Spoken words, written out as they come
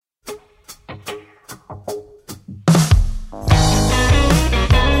If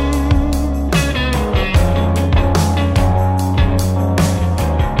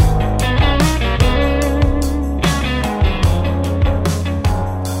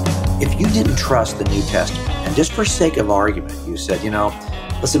you didn't trust the New Testament, and just for sake of argument, you said,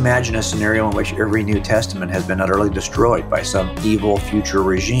 let's imagine a scenario in which every New Testament has been utterly destroyed by some evil future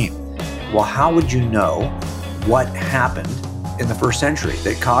regime. Well, how would you know what happened in the first century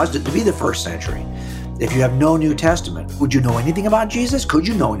that caused it to be the first century? If you have no New Testament, would you know anything about Jesus? Could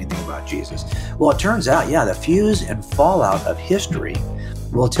you know anything about Jesus? Well, it turns out, the fuse and fallout of history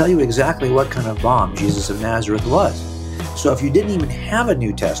will tell you exactly what kind of bomb Jesus of Nazareth was. So if you didn't even have a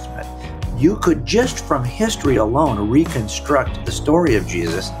New Testament, you could just from history alone reconstruct the story of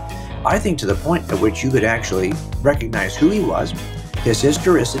Jesus, I think to the point at which you could actually recognize who he was, his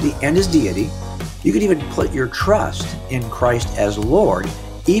historicity, and his deity. You could even put your trust in Christ as Lord,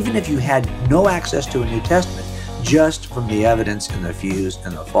 even if you had no access to a New Testament, just from the evidence and the fuse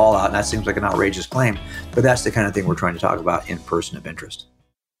and the fallout. And that seems like an outrageous claim, but that's the kind of thing we're trying to talk about in Person of Interest.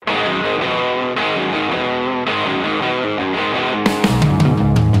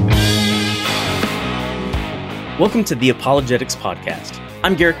 Welcome to the Apologetics Podcast.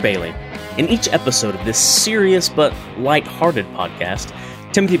 I'm Garrick Bailey. In each episode of this serious but light-hearted podcast,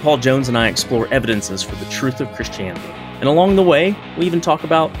 Timothy Paul Jones and I explore evidences for the truth of Christianity. And along the way, we even talk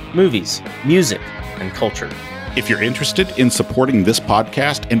about movies, music, and culture. If you're interested in supporting this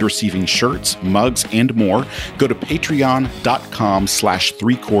podcast and receiving shirts, mugs, and more, go to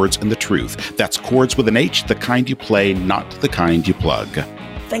patreon.com/3chordsandthetruth. That's chords with an H, the kind you play, not the kind you plug.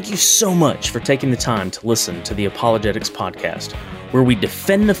 Thank you so much for taking the time to listen to the Apologetics Podcast, where we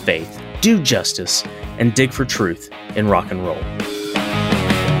defend the faith, do justice, and dig for truth in rock and roll.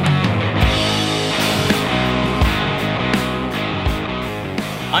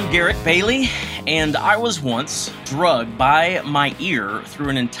 I'm Garrick Bailey, and I was once drugged by my ear through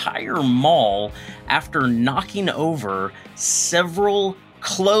an entire mall after knocking over several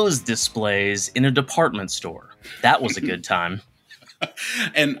clothes displays in a department store. That was a good time.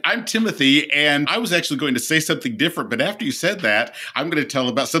 And I'm Timothy, and I was actually going to say something different, but after you said that, I'm going to tell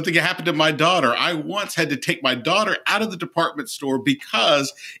about something that happened to my daughter. I once had to take my daughter out of the department store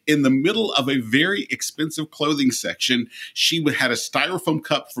because in the middle of a very expensive clothing section, she had a styrofoam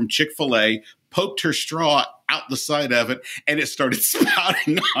cup from Chick-fil-A, poked her straw out the side of it, and it started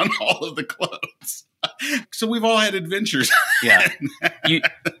spouting on all of the clothes. So we've all had adventures. Yeah.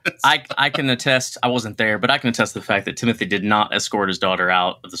 I can attest, I wasn't there, but I can attest to the fact that Timothy did not escort his daughter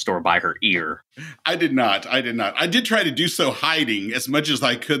out of the store by her ear. I did not. I did try to do so hiding as much as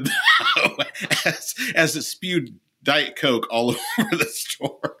I could, though, as it spewed Diet Coke all over the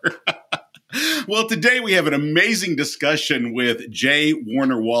store. Well, today we have an amazing discussion with J.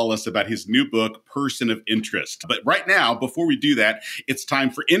 Warner Wallace about his new book, Person of Interest. But right now, before we do that, it's time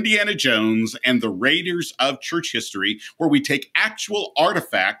for Indiana Jones and the Raiders of Church History, where we take actual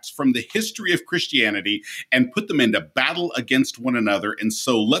artifacts from the history of Christianity and put them into battle against one another. And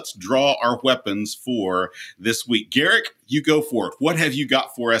so let's draw our weapons for this week. Garrick, you go for it. What have you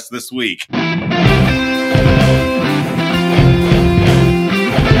got for us this week?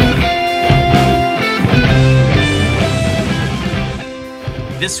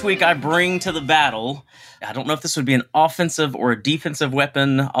 This week I bring to the battle, I don't know if this would be an offensive or a defensive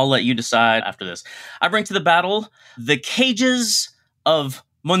weapon. I'll let you decide after this. I bring to the battle the cages of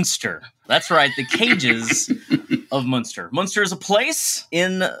Munster. That's right, the cages of Munster. Munster is a place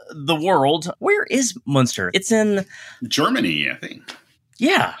in the world. Where is Munster? It's in Germany, I think.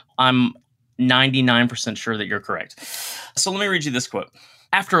 Yeah, I'm 99% sure that you're correct. So let me read you this quote.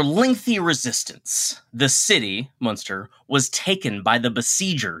 After lengthy resistance, the city, Munster, was taken by the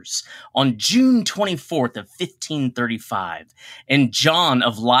besiegers on June 24th of 1535, and John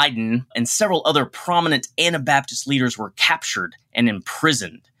of Leyden and several other prominent Anabaptist leaders were captured and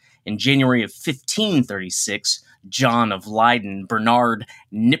imprisoned. In January of 1536, John of Leyden, Bernard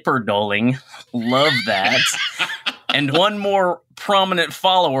Knipperdoling, love that, and one more prominent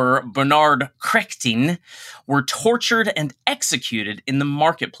follower, Bernard Krechting, were tortured and executed in the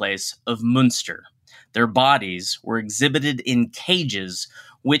marketplace of Munster. Their bodies were exhibited in cages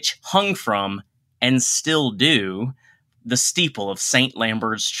which hung from, and still do, the steeple of St.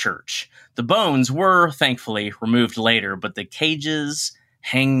 Lambert's Church. The bones were, thankfully, removed later, but the cages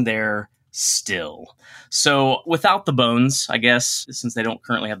hang there still. So without the bones, I guess, since they don't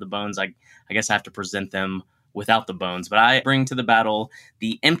currently have the bones, I guess I have to present them without the bones. But I bring to the battle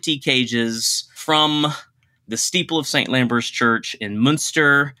the empty cages from the steeple of St. Lambert's Church in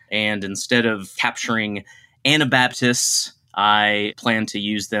Munster, and instead of capturing Anabaptists, I plan to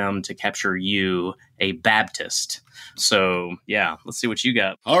use them to capture you, a Baptist. So, yeah, let's see what you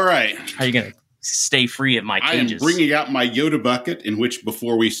got. All right. How are you going to stay free of my I am cages? bringing out my Yoda bucket, in which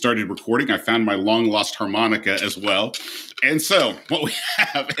before we started recording, I found my long-lost harmonica as well. And so what we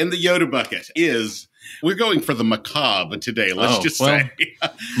have in the Yoda bucket is... we're going for the macabre today. Let's say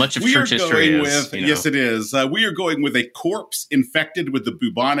much of church history is. Yes, it is. We are going with a corpse infected with the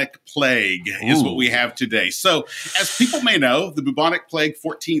bubonic plague is what we have today. So, as people may know, the bubonic plague,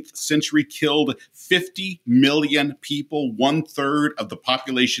 14th century, killed 50 million people, 1/3 of the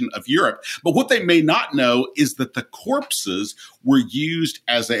population of Europe. But what they may not know is that the corpses were used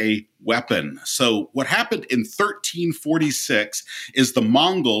as a weapon. So what happened in 1346 is the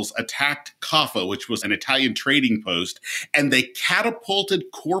Mongols attacked Kaffa, which was an Italian trading post, and they catapulted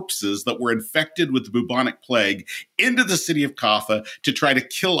corpses that were infected with the bubonic plague into the city of Kaffa to try to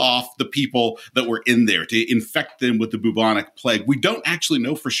kill off the people that were in there, to infect them with the bubonic plague. We don't actually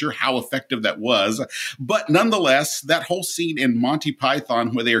know for sure how effective that was, but nonetheless, that whole scene in Monty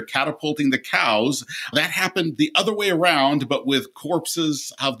Python where they are catapulting the cows, that happened the other way around, but with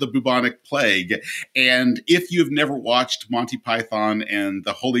corpses of the bubonic plague. And if you've never watched Monty Python and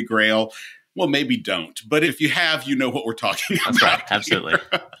the Holy Grail, well, maybe don't. But if you have, you know what we're talking about. That's right. Absolutely.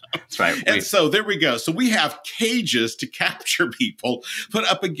 That's right. And so there we go. So we have cages to capture people put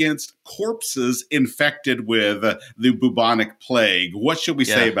up against corpses infected with the bubonic plague. What should we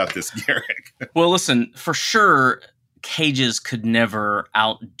say about this, Garrick? Well, listen, for sure, cages could never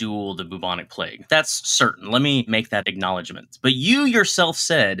outduel the bubonic plague. That's certain. Let me make that acknowledgement. But you yourself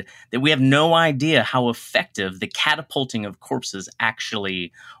said that we have no idea how effective the catapulting of corpses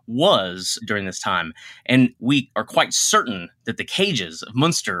actually was during this time. And we are quite certain that the cages of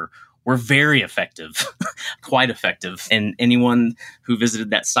Munster were very effective, quite effective. And anyone who visited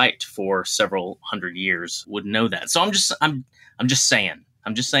that site for several hundred years would know that. So I'm just saying.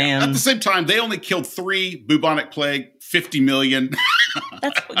 I'm just saying. At the same time, they only killed 3 bubonic plague, 50 million.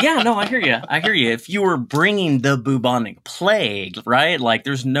 I hear you. I hear you. If you were bringing the bubonic plague, right? Like,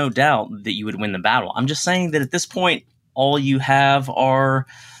 there's no doubt that you would win the battle. I'm just saying that at this point, all you have are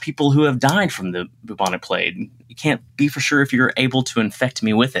people who have died from the bubonic plague. You can't be for sure if you're able to infect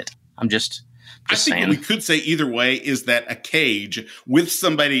me with it. I think what we could say either way is that a cage with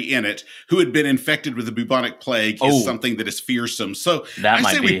somebody in it who had been infected with the bubonic plague is something that is fearsome. So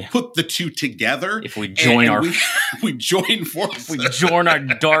we put the two together. If we join we join forces. We join our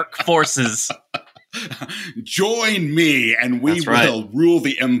dark forces. Join me and we will rule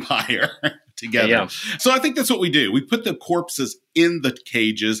the empire together. Yeah. So I think that's what we do. We put the corpses in the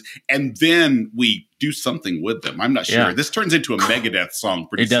cages and then we do something with them. I'm not sure. Yeah. This turns into a Megadeth song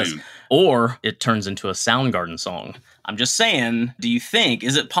pretty soon. It does. Or it turns into a Soundgarden song. I'm just saying,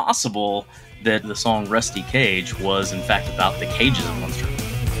 is it possible that the song Rusty Cage was in fact about the cages of Munster?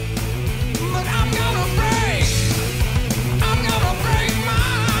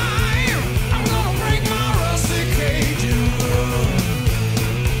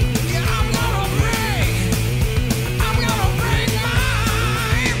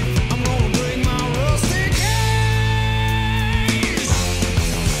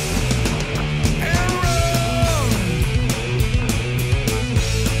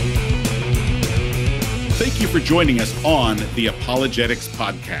 For joining us on the Apologetics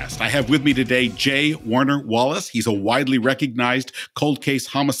Podcast. I have with me today J. Warner Wallace. He's a widely recognized cold case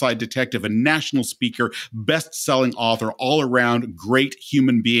homicide detective, a national speaker, best-selling author, all-around great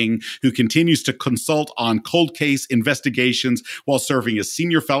human being who continues to consult on cold case investigations while serving as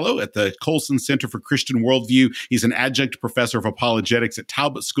senior fellow at the Colson Center for Christian Worldview. He's an adjunct professor of apologetics at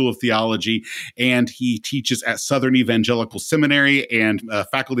Talbot School of Theology, and he teaches at Southern Evangelical Seminary and a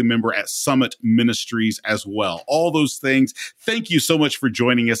faculty member at Summit Ministries as well. All those things. Thank you so much for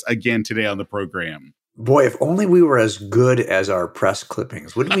joining us again today on the program. Boy, if only we were as good as our press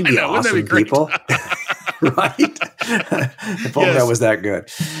clippings. Wouldn't we be awesome people? Right? If only that was that good.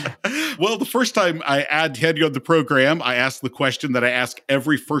 Well, the first time I had you on the program, I asked the question that I ask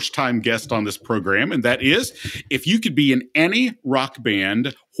every first-time guest on this program, and that is, if you could be in any rock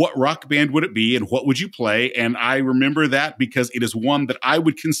band, what rock band would it be and what would you play? And I remember that because it is one that I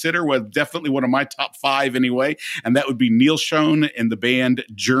would consider definitely one of my top 5 anyway, and that would be Neil Schon and the band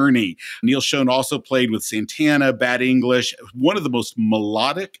Journey. Neil Schon also played with Santana, Bad English, one of the most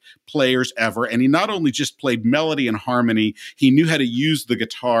melodic players ever, and he not only just played melody and harmony, he knew how to use the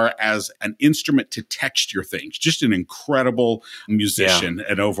guitar as an instrument to texture things. Just an incredible musician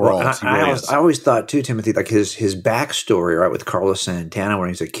and overall. Well, I always thought too, Timothy, like his backstory, right, with Carlos Santana when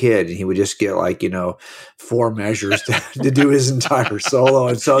he's was a kid, and he would just get like, 4 measures to do his entire solo.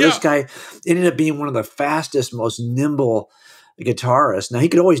 And so this guy ended up being one of the fastest, most nimble guitarists. Now he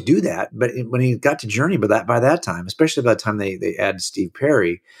could always do that, but when he got to Journey by that time, especially by the time they added Steve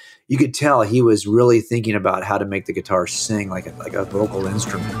Perry, you could tell he was really thinking about how to make the guitar sing like a vocal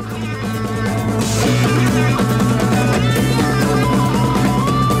instrument.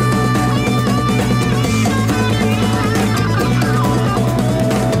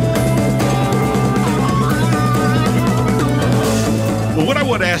 What I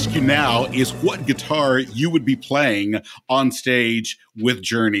want to ask you now is what guitar you would be playing on stage with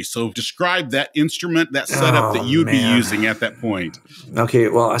Journey. So describe that instrument, that setup that you'd be using at that point. Okay,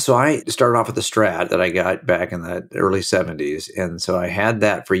 well, so I started off with the Strat that I got back in the early 70s. And so I had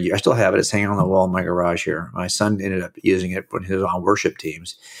that for years. I still have it. It's hanging on the wall in my garage here. My son ended up using it when he was on worship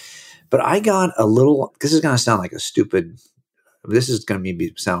teams. But I got a little, this is going to sound like a stupid, this is going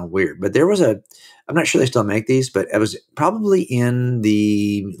to sound weird, but there was I'm not sure they still make these, but it was probably in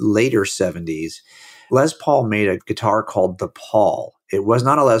the later 70s. Les Paul made a guitar called the Paul. It was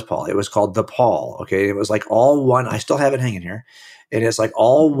not a Les Paul. It was called the Paul. Okay. It was like all one. I still have it hanging here. And it's like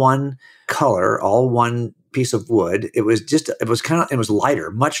all one color, all one piece of wood. It was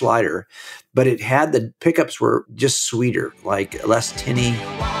lighter, much lighter, but it had the pickups were just sweeter, like less tinny.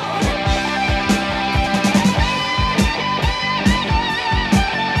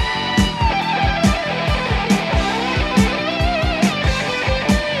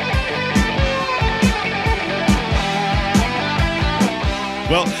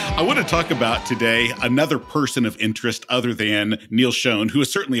 Well, I want to talk about today another person of interest other than Neil Schon, who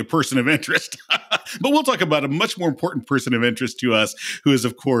is certainly a person of interest. But we'll talk about a much more important person of interest to us, who is,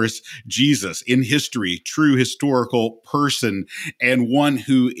 of course, Jesus in history, true historical person, and one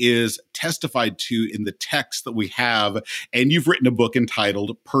who is testified to in the text that we have. And you've written a book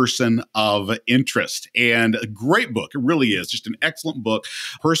entitled Person of Interest, and a great book. It really is just an excellent book,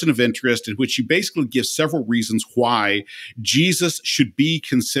 Person of Interest, in which you basically give several reasons why Jesus should be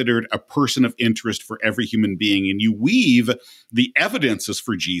considered a person of interest for every human being. And you weave the evidences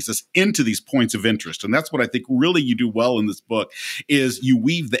for Jesus into these points of interest. And that's what I think really you do well in this book, is you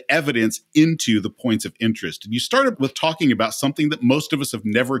weave the evidence into the points of interest. And you started with talking about something that most of us have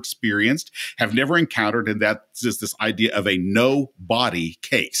never experienced, have never encountered, and that is this idea of a no-body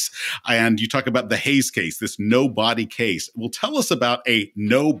case. And you talk about the Hayes case, this no-body case. Well, tell us about a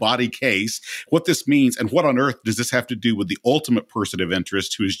no-body case, what this means, and what on earth does this have to do with the ultimate person of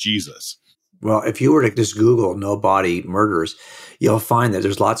interest, who is Jesus? Well, if you were to just Google no body murders, you'll find that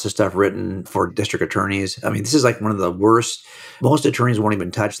there's lots of stuff written for district attorneys. I mean, this is like one of the worst. Most attorneys won't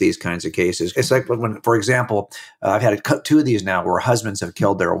even touch these kinds of cases. It's like when, for example, I've had 2 of these now where husbands have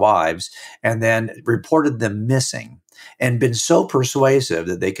killed their wives and then reported them missing and been so persuasive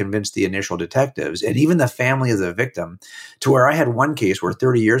that they convinced the initial detectives and even the family of the victim, to where I had one case where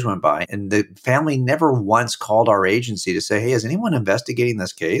 30 years went by and the family never once called our agency to say, hey, is anyone investigating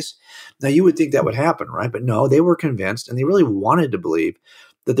this case? Now, you would think that would happen, right? But no, they were convinced and they really wanted to believe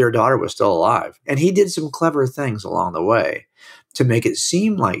that their daughter was still alive. And he did some clever things along the way to make it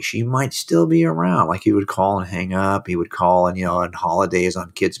seem like she might still be around. Like he would call and hang up. He would call and, on holidays,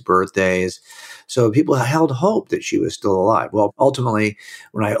 on kids' birthdays. So people held hope that she was still alive. Well, ultimately,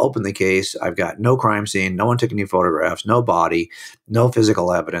 when I opened the case, I've got no crime scene. No one took any photographs, no body, no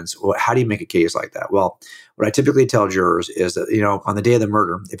physical evidence. How do you make a case like that? Well, what I typically tell jurors is that, on the day of the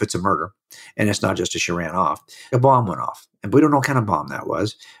murder, if it's a murder, and it's not just she ran off, a bomb went off. And we don't know what kind of bomb that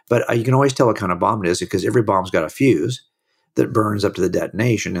was, but you can always tell what kind of bomb it is because every bomb's got a fuse that burns up to the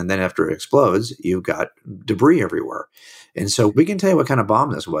detonation. And then after it explodes, you've got debris everywhere. And so we can tell you what kind of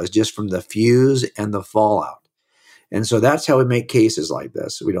bomb this was just from the fuse and the fallout. And so that's how we make cases like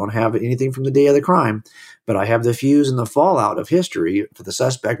this. We don't have anything from the day of the crime, but I have the fuse and the fallout of history for the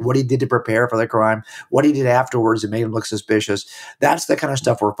suspect, what he did to prepare for the crime, what he did afterwards that made him look suspicious. That's the kind of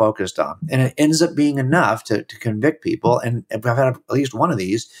stuff we're focused on. And it ends up being enough to convict people. And I've had at least one of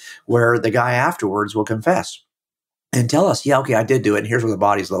these where the guy afterwards will confess and tell us, yeah, okay, I did do it, and here's where the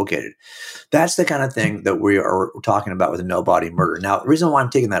body's located. That's the kind of thing that we are talking about with a no-body murder. Now, the reason why I'm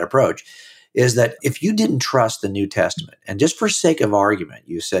taking that approach is that if you didn't trust the New Testament, and just for sake of argument,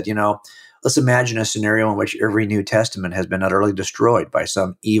 you said, let's imagine a scenario in which every New Testament has been utterly destroyed by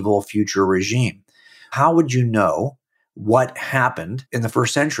some evil future regime. How would you know what happened in the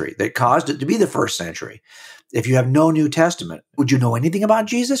first century that caused it to be the first century? If you have no New Testament, would you know anything about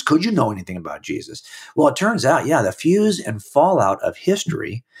Jesus? Could you know anything about Jesus? Well, it turns out, the fuse and fallout of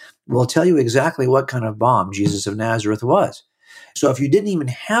history will tell you exactly what kind of bomb Jesus of Nazareth was. So if you didn't even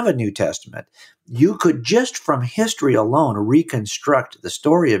have a New Testament, you could just from history alone reconstruct the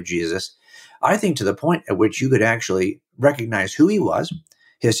story of Jesus, I think to the point at which you could actually recognize who he was,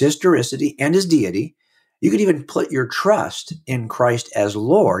 his historicity, and his deity. You could even put your trust in Christ as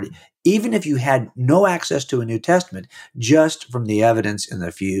Lord, even if you had no access to a New Testament, just from the evidence and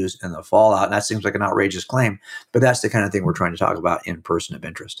the fuse and the fallout. And that seems like an outrageous claim, but that's the kind of thing we're trying to talk about in Person of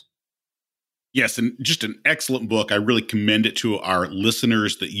Interest. Yes, and just an excellent book. I really commend it to our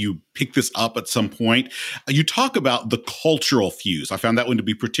listeners that you pick this up at some point. You talk about the cultural fuse. I found that one to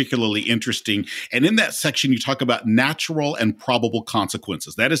be particularly interesting. And in that section, you talk about natural and probable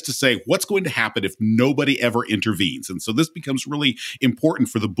consequences. That is to say, what's going to happen if nobody ever intervenes? And so this becomes really important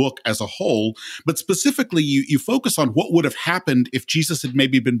for the book as a whole. But specifically, you focus on what would have happened if Jesus had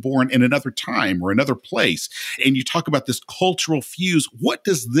maybe been born in another time or another place. And you talk about this cultural fuse. What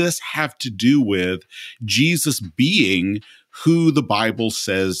does this have to do with Jesus being who the Bible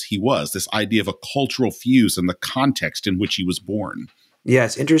says he was, this idea of a cultural fuse and the context in which he was born? Yeah,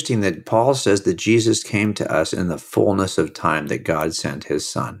 it's interesting that Paul says that Jesus came to us in the fullness of time that God sent his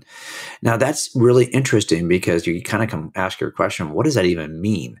son. Now, that's really interesting because you kind of can ask your question, what does that even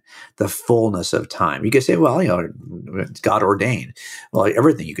mean? The fullness of time. You could say, well, it's God ordained. Well,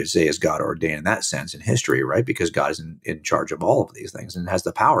 everything you could say is God ordained in that sense in history, right? Because God is in charge of all of these things and has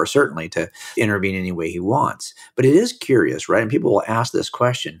the power certainly to intervene any way he wants. But it is curious, right? And people will ask this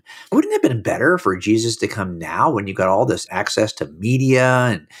question, wouldn't it have been better for Jesus to come now when you got all this access to media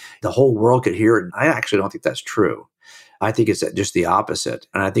and the whole world could hear it? And I actually don't think that's true. I think it's just the opposite.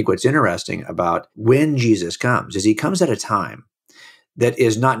 And I think what's interesting about when Jesus comes is he comes at a time that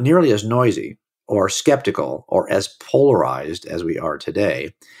is not nearly as noisy or skeptical or as polarized as we are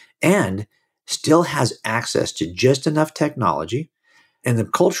today, and still has access to just enough technology. And the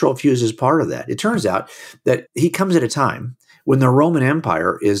cultural fuse is part of that. It turns out that he comes at a time when the Roman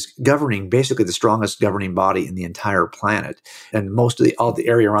Empire is governing basically the strongest governing body in the entire planet. And most of all the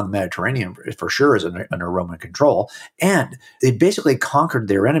area around the Mediterranean for sure is under Roman control. And they basically conquered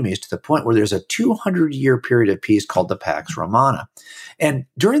their enemies to the point where there's a 200-year period of peace called the Pax Romana. And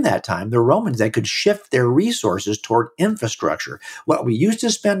during that time, the Romans, they could shift their resources toward infrastructure. What we used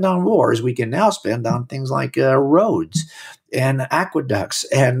to spend on wars, we can now spend on things like roads and aqueducts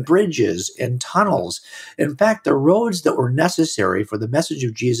and bridges and tunnels. In fact, the roads that were necessary for the message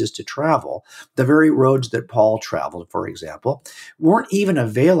of Jesus to travel, the very roads that Paul traveled, for example, weren't even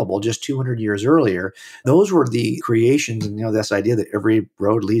available just 200 years earlier. Those were the creations, and this idea that every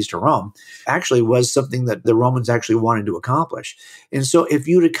road leads to Rome actually was something that the Romans actually wanted to accomplish. And so if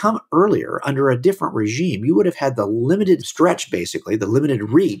you'd have come earlier under a different regime, you would have had the limited stretch, basically, the limited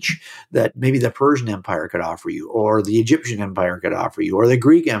reach that maybe the Persian Empire could offer you, or the Egyptian Empire could offer you, or the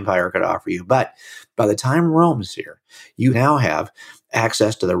Greek Empire could offer you. But by the time Rome's here, you now have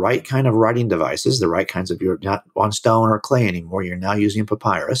access to the right kind of writing devices, the right kinds of, you're not on stone or clay anymore. You're now using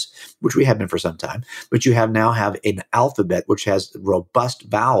papyrus, which we have been for some time, but you now have an alphabet which has robust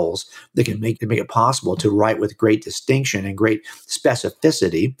vowels that can make it possible to write with great distinction and great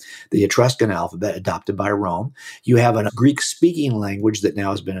specificity. The Etruscan alphabet adopted by Rome. You have a Greek-speaking language that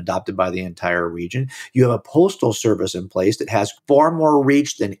now has been adopted by the entire region. You have a postal service in place that has far more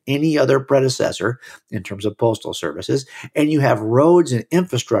reach than any other predecessor in terms of postal services. And you have roads and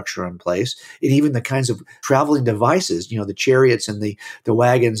infrastructure in place, and even the kinds of traveling devices, the chariots and the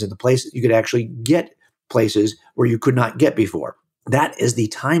wagons and the places you could actually get places where you could not get before. That is the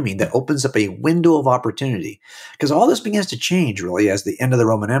timing that opens up a window of opportunity, because all this begins to change really as the end of the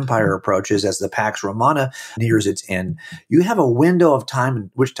Roman Empire approaches, as the Pax Romana nears its end. You have a window of time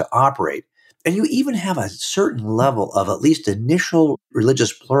in which to operate. And you even have a certain level of at least initial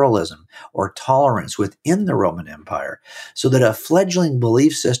religious pluralism or tolerance within the Roman Empire, so that a fledgling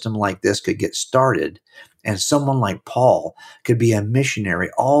belief system like this could get started, and someone like Paul could be a missionary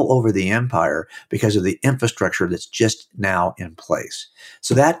all over the empire because of the infrastructure that's just now in place.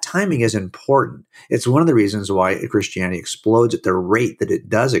 So that timing is important. It's one of the reasons why Christianity explodes at the rate that it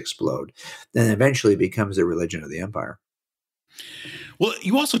does explode, then eventually becomes the religion of the empire. Well,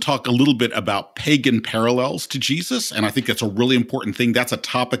 you also talk a little bit about pagan parallels to Jesus, and I think that's a really important thing. That's a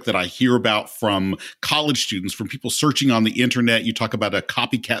topic that I hear about from college students, from people searching on the internet. You talk about a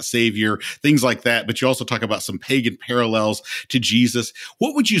copycat savior, things like that, but you also talk about some pagan parallels to Jesus.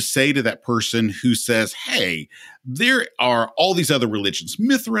 What would you say to that person who says, hey, there are all these other religions,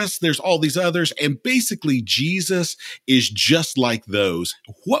 Mithras, there's all these others, and basically Jesus is just like those?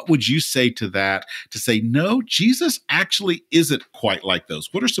 What would you say to that, to say, no, Jesus actually isn't quite like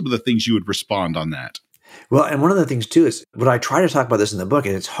those? What are some of the things you would respond on that? Well, and one of the things too is what I try to talk about this in the book,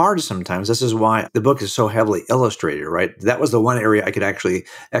 and it's hard sometimes. This is why the book is so heavily illustrated, right? That was the one area I could actually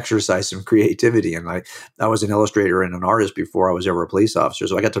exercise some creativity in. I was an illustrator and an artist before I was ever a police officer,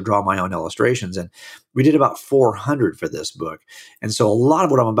 so I got to draw my own illustrations. And we did about 400 for this book. And so a lot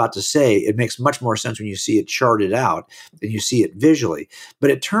of what I'm about to say, it makes much more sense when you see it charted out than you see it visually. But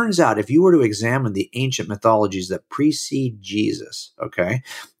it turns out if you were to examine the ancient mythologies that precede Jesus, okay,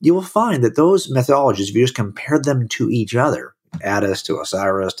 you will find that those mythologies, if you just compare them to each other, Attis to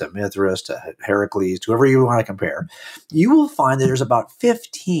Osiris to Mithras to Heracles, to whoever you want to compare, you will find that there's about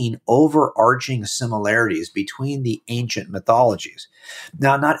 15 overarching similarities between the ancient mythologies.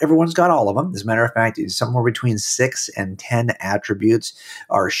 Now, not everyone's got all of them. As a matter of fact, somewhere between 6 and 10 attributes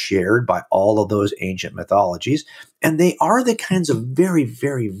are shared by all of those ancient mythologies. And they are the kinds of very,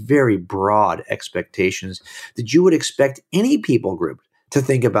 very, very broad expectations that you would expect any people group to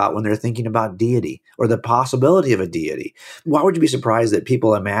think about when they're thinking about deity or the possibility of a deity. Why would you be surprised that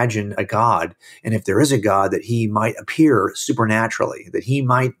people imagine a god, and if there is a god, that he might appear supernaturally, that he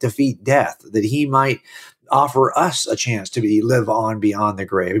might defeat death, that he might offer us a chance to live on beyond the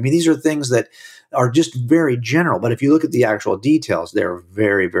grave? I mean, these are things that are just very general, but if you look at the actual details, they're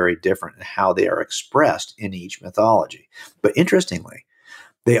very, very different in how they are expressed in each mythology. But interestingly,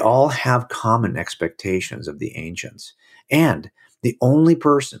 they all have common expectations of the ancients. And the only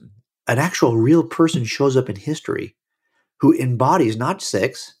person, an actual real person, shows up in history who embodies not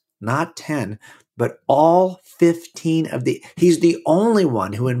 6, not 10, but all 15 of he's the only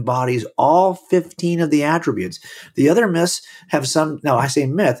one who embodies all 15 of the attributes. The other myths have some, now I say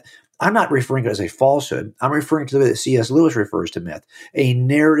myth, I'm not referring to it as a falsehood. I'm referring to the way that C.S. Lewis refers to myth, a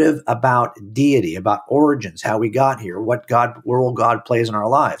narrative about deity, about origins, how we got here, what role God plays in our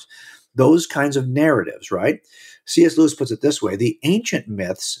lives. Those kinds of narratives, right? C.S. Lewis puts it this way: the ancient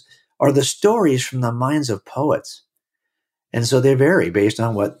myths are the stories from the minds of poets. And so they vary based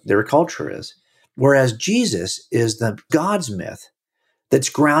on what their culture is. Whereas Jesus is the God's myth that's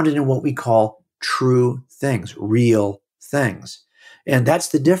grounded in what we call true things, real things. And that's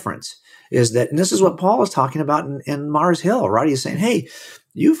the difference, is that, and this is what Paul is talking about in Mars Hill, right? He's saying, hey,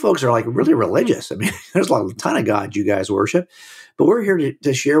 you folks are like really religious. I mean, there's a ton of gods you guys worship, but we're here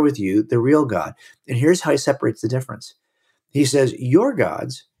to share with you the real God. And here's how he separates the difference. He says, your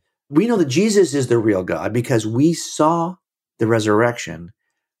gods, we know that Jesus is the real God because we saw the resurrection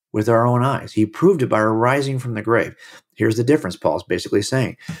with our own eyes. He proved it by rising from the grave. Here's the difference, Paul's basically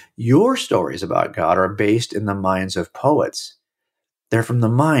saying. Your stories about God are based in the minds of poets. They're from the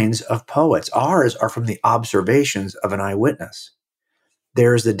minds of poets. Ours are from the observations of an eyewitness.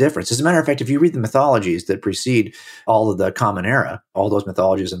 There's the difference. As a matter of fact, if you read the mythologies that precede all of the Common Era, all those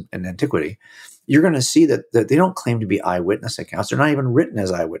mythologies in antiquity, you're going to see that they don't claim to be eyewitness accounts. They're not even written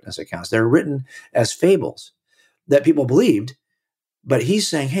as eyewitness accounts. They're written as fables that people believed. But he's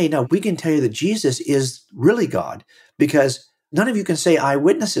saying, hey, no, we can tell you that Jesus is really God because none of you can say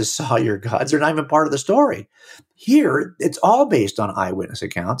eyewitnesses saw your gods. They're not even part of the story. Here, it's all based on eyewitness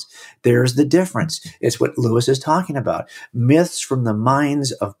accounts. There's the difference. It's what Lewis is talking about. Myths from the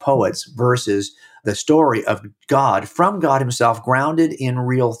minds of poets versus the story of God from God himself, grounded in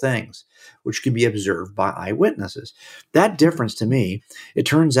real things, which can be observed by eyewitnesses. That difference, to me, it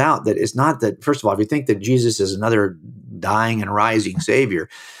turns out that it's not that, first of all, if you think that Jesus is another dying and rising savior,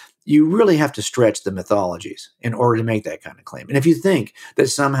 you really have to stretch the mythologies in order to make that kind of claim. And if you think that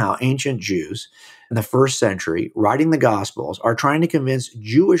somehow ancient Jews in the first century writing the Gospels are trying to convince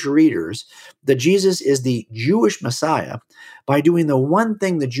Jewish readers that Jesus is the Jewish Messiah by doing the one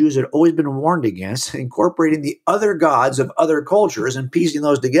thing the Jews had always been warned against, incorporating the other gods of other cultures and piecing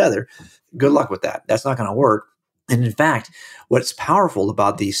those together, good luck with that. That's not going to work. And in fact, what's powerful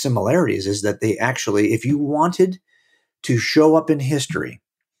about these similarities is that they actually, if you wanted to show up in history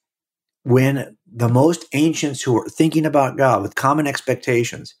when the most ancients who are thinking about God with common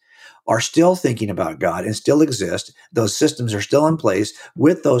expectations are still thinking about God and still exist, those systems are still in place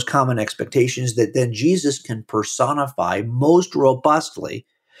with those common expectations that then Jesus can personify most robustly,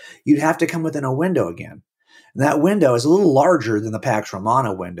 you'd have to come within a window again. And that window is a little larger than the Pax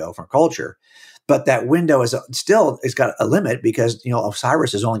Romana window for culture. But that window is still, it's got a limit because,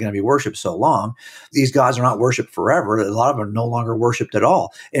 Osiris is only going to be worshipped so long. These gods are not worshipped forever. A lot of them are no longer worshipped at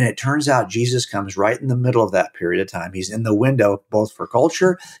all. And it turns out Jesus comes right in the middle of that period of time. He's in the window both for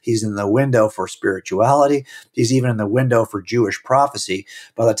culture. He's in the window for spirituality. He's even in the window for Jewish prophecy.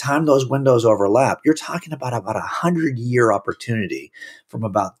 By the time those windows overlap, you're talking about a 100-year opportunity from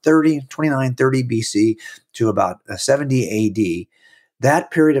about 2930 BC to about 70 AD.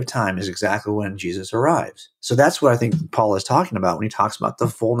 That period of time is exactly when Jesus arrives. So that's what I think Paul is talking about when he talks about the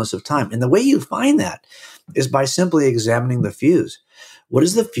fullness of time. And the way you find that is by simply examining the fuse. What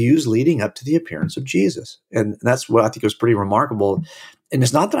is the fuse leading up to the appearance of Jesus? And that's what I think was pretty remarkable. And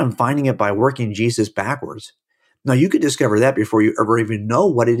it's not that I'm finding it by working Jesus backwards. No, you could discover that before you ever even know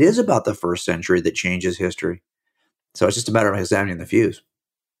what it is about the first century that changes history. So it's just a matter of examining the fuse.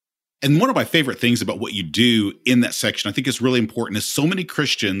 And one of my favorite things about what you do in that section, I think is really important, is so many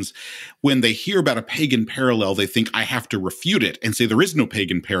Christians, when they hear about a pagan parallel, they think I have to refute it and say there is no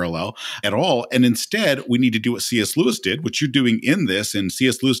pagan parallel at all. And instead, we need to do what C.S. Lewis did, which you're doing in this, and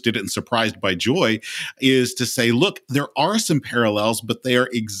C.S. Lewis did it in Surprised by Joy, is to say, look, there are some parallels, but they are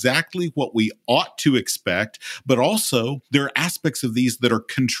exactly what we ought to expect. But also, there are aspects of these that are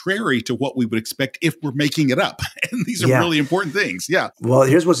contrary to what we would expect if we're making it up. And these are really important things. Yeah. Well,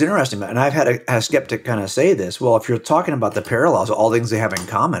 here's what's interesting. And I've had a skeptic kind of say this. Well, if you're talking about the parallels, all things they have in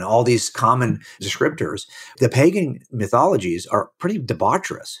common, all these common descriptors, the pagan mythologies are pretty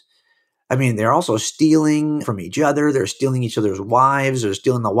debaucherous. I mean, they're also stealing from each other. They're stealing each other's wives. They're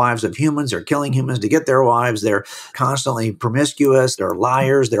stealing the wives of humans. They're killing humans to get their wives. They're constantly promiscuous. They're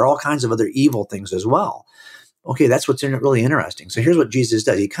liars. They're all kinds of other evil things as well. Okay, that's what's really interesting. So here's what Jesus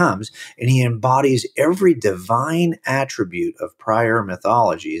does. He comes and he embodies every divine attribute of prior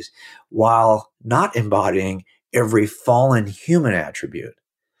mythologies while not embodying every fallen human attribute.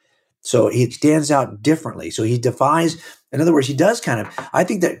 So he stands out differently. So he defies, in other words, he does kind of, I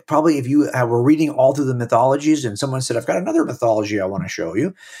think that probably if you were reading all through the mythologies and someone said, I've got another mythology I want to show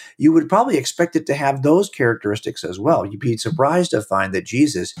you, you would probably expect it to have those characteristics as well. You'd be surprised to find that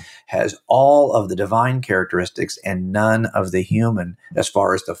Jesus has all of the divine characteristics and none of the human as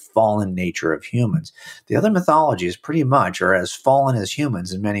far as the fallen nature of humans. The other mythologies pretty much are as fallen as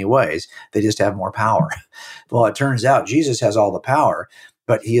humans in many ways. They just have more power. Well, it turns out Jesus has all the power,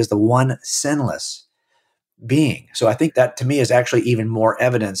 but he is the one sinless being. So I think that to me is actually even more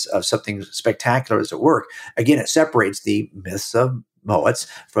evidence of something spectacular that's at work. Again, it separates the myths of Moats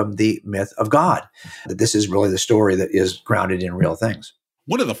from the myth of God. That this is really the story that is grounded in real things.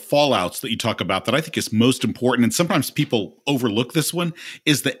 One of the fallouts that you talk about that I think is most important, and sometimes people overlook this one,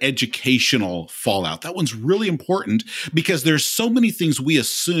 is the educational fallout. That one's really important because there's so many things we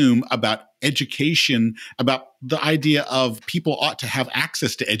assume about education, about the idea of people ought to have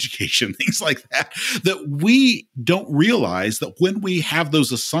access to education, things like that, that we don't realize that when we have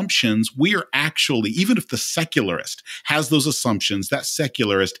those assumptions, we are actually, even if the secularist has those assumptions, that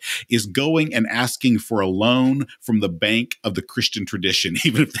secularist is going and asking for a loan from the bank of the Christian tradition,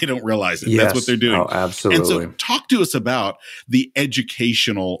 even if they don't realize it. Yes. That's what they're doing. Oh, absolutely. And so talk to us about the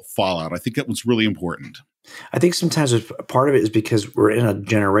educational fallout. I think that was really important. I think sometimes part of it is because we're in a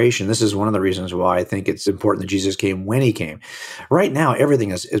generation. This is one of the reasons why I think it's important that Jesus came when he came. Right now, everything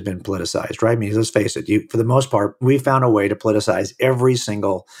has been politicized, right? I mean, let's face it, for the most part, we found a way to politicize every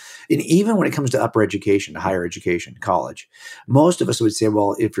single, and even when it comes to upper education, to higher education, college, most of us would say,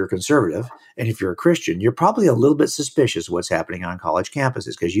 well, if you're conservative and if you're a Christian, you're probably a little bit suspicious of what's happening on college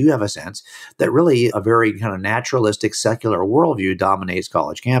campuses because you have a sense that really a very kind of naturalistic, secular worldview dominates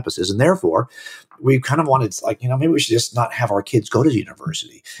college campuses. And therefore, we kind of wanted, maybe we should just not have our kids go to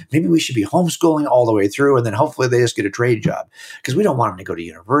university. Maybe we should be homeschooling all the way through, and then hopefully they just get a trade job because we don't want them to go to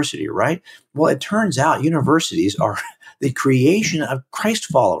university, right? Well, it turns out universities are the creation of Christ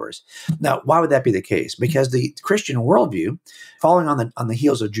followers. Now, why would that be the case? Because the Christian worldview, following on the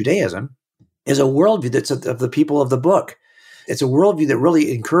heels of Judaism, is a worldview that's of the people of the book. It's a worldview that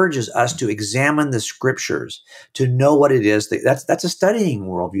really encourages us to examine the scriptures, to know what it is. That's a studying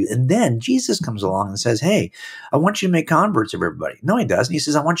worldview. And then Jesus comes along and says, hey, I want you to make converts of everybody. No, he doesn't. He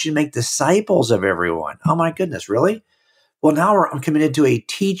says, I want you to make disciples of everyone. Oh, my goodness, really? Well, now I'm committed to a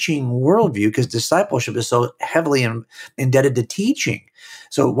teaching worldview because discipleship is so heavily indebted to teaching.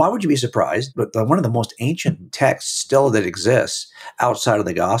 So why would you be surprised? But one of the most ancient texts still that exists outside of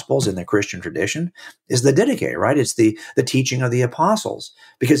the Gospels in the Christian tradition is the Didache, right? It's the teaching of the apostles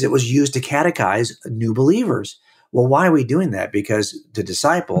because it was used to catechize new believers. Well, why are we doing that? Because to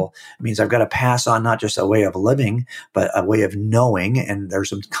disciple means I've got to pass on not just a way of living, but a way of knowing, and there's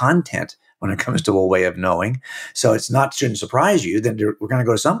some content when it comes to a way of knowing. So shouldn't surprise you that we're going to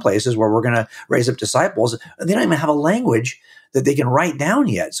go to some places where we're going to raise up disciples, and they don't even have a language that they can write down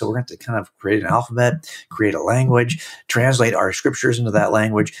yet. So we're going to kind of create an alphabet, create a language, translate our scriptures into that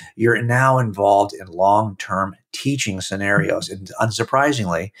language. You're now involved in long-term teaching scenarios. And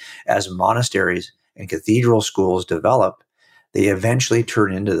unsurprisingly, as monasteries and cathedral schools develop, they eventually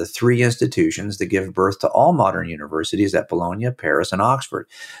turn into the three institutions that give birth to all modern universities at Bologna, Paris, and Oxford.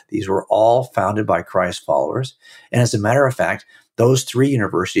 These were all founded by Christ followers. And as a matter of fact, Those three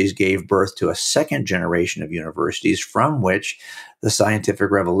universities gave birth to a second generation of universities from which the scientific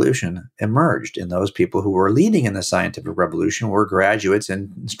revolution emerged. And those people who were leading in the scientific revolution were graduates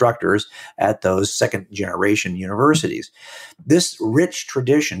and instructors at those second generation universities. This rich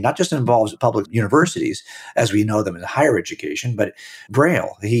tradition not just involves public universities as we know them in higher education, but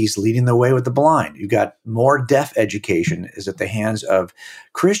Braille, he's leading the way with the blind. You've got more deaf education is at the hands of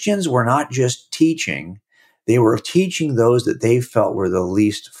Christians were not just teaching. They were teaching those that they felt were the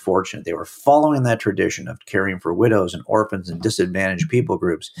least fortunate. They were following that tradition of caring for widows and orphans and disadvantaged people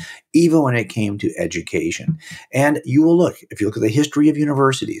groups, even when it came to education. And you will look, if you look at the history of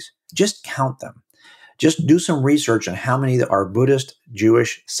universities, just count them. Just do some research on how many are Buddhist,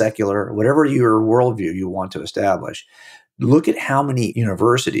 Jewish, secular, whatever your worldview you want to establish. Look at how many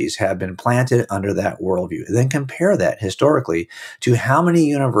universities have been planted under that worldview. Then compare that historically to how many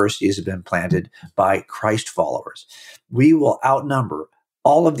universities have been planted by Christ followers. We will outnumber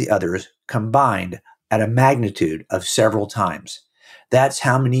all of the others combined at a magnitude of several times. That's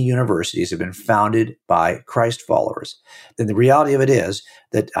how many universities have been founded by Christ followers. Then the reality of it is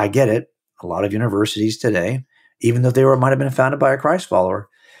that I get it. A lot of universities today, even though they might have been founded by a Christ follower,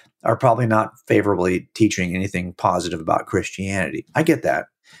 are probably not favorably teaching anything positive about Christianity. I get that.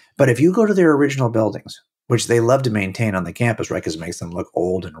 But if you go to their original buildings, which they love to maintain on the campus, right, because it makes them look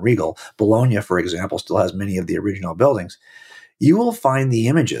old and regal. Bologna, for example, still has many of the original buildings. You will find the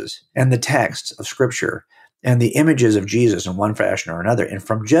images and the texts of Scripture and the images of Jesus in one fashion or another. And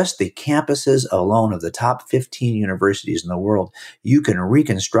from just the campuses alone of the top 15 universities in the world, you can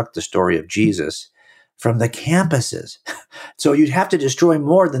reconstruct the story of Jesus from the campuses. So you'd have to destroy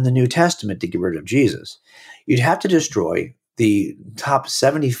more than the New Testament to get rid of Jesus. You'd have to destroy the top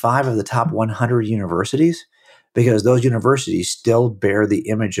 75 of the top 100 universities because those universities still bear the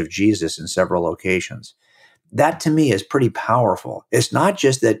image of Jesus in several locations. That to me is pretty powerful. It's not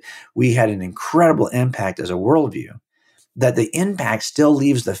just that we had an incredible impact as a worldview, that the impact still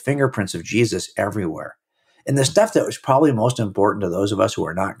leaves the fingerprints of Jesus everywhere. And the stuff that was probably most important to those of us who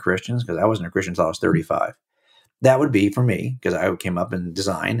are not Christians, because I wasn't a Christian until I was 35, that would be for me, because I came up in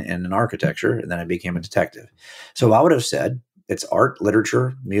design and in architecture, and then I became a detective. So I would have said it's art,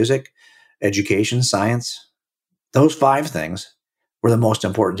 literature, music, education, science. Those 5 things were the most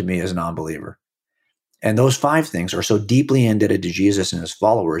important to me as a non-believer. And those 5 things are so deeply indebted to Jesus and his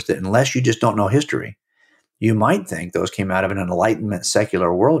followers that unless you just don't know history, you might think those came out of an Enlightenment secular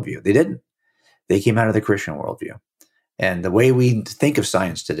worldview. They didn't. They came out of the Christian worldview. And the way we think of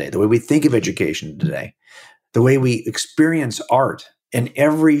science today, the way we think of education today, the way we experience art in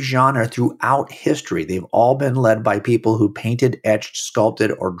every genre throughout history, they've all been led by people who painted, etched,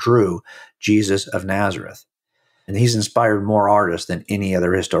 sculpted, or drew Jesus of Nazareth. And he's inspired more artists than any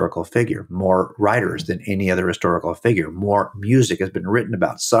other historical figure, more writers than any other historical figure, more music has been written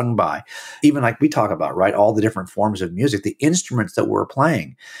about, sung by, even like we talk about, right? All the different forms of music, the instruments that we're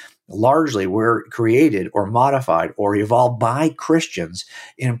playing. Largely were created or modified or evolved by Christians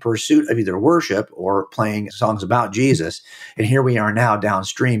in pursuit of either worship or playing songs about Jesus. And here we are now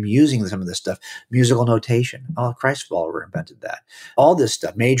downstream using some of this stuff, musical notation. Oh, Christ follower invented that. All this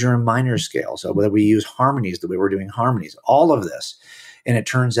stuff, major and minor scales. So whether we use harmonies, the way we're doing harmonies, all of this. And it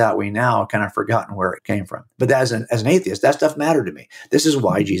turns out we now kind of forgotten where it came from. But as an atheist, that stuff mattered to me. This is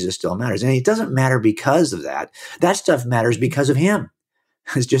why Jesus still matters. And it doesn't matter because of that. That stuff matters because of him.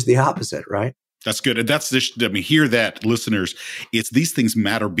 It's just the opposite, right? That's good. And that's this, I mean, hear that, listeners. It's these things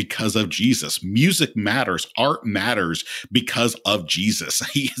matter because of Jesus. Music matters. Art matters because of Jesus.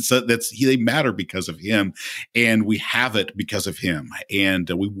 They matter because of him. And we have it because of him. And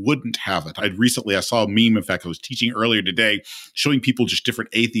we wouldn't have it. I saw a meme. In fact, I was teaching earlier today, showing people just different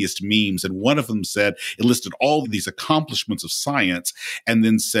atheist memes. And one of them said, it listed all of these accomplishments of science and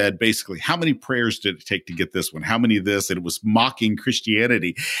then said, basically, how many prayers did it take to get this one? How many of this? And it was mocking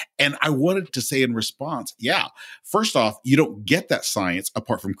Christianity. And I wanted to say in response, yeah, first off, you don't get that science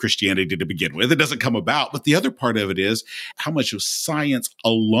apart from Christianity to begin with. It doesn't come about. But the other part of it is how much of science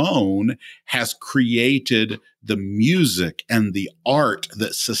alone has created the music and the art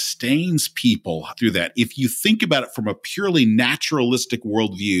that sustains people through that. If you think about it from a purely naturalistic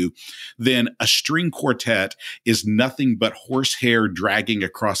worldview, then a string quartet is nothing but horsehair dragging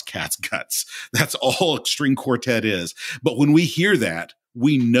across cat's guts. That's all a string quartet is. But when we hear that,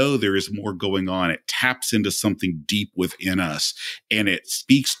 we know there is more going on. It taps into something deep within us, and it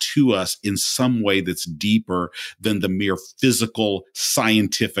speaks to us in some way that's deeper than the mere physical,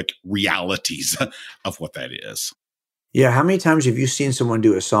 scientific realities of what that is. Yeah, how many times have you seen someone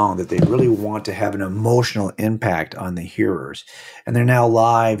do a song that they really want to have an emotional impact on the hearers, and they're now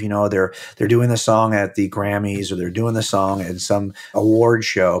live? They're doing the song at the Grammys, or they're doing the song at some award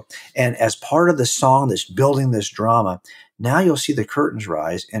show, and as part of the song that's building this drama, now you'll see the curtains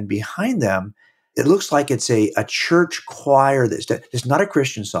rise, and behind them, it looks like it's a church choir. It's not a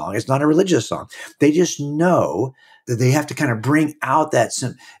Christian song. It's not a religious song. They just know that they have to kind of bring out that.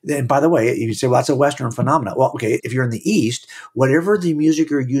 And by the way, you say, well, that's a Western phenomenon. Well, okay, if you're in the East, whatever the music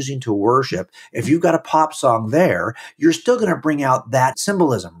you're using to worship, if you've got a pop song there, you're still going to bring out that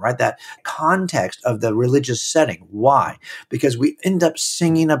symbolism, right? That context of the religious setting. Why? Because we end up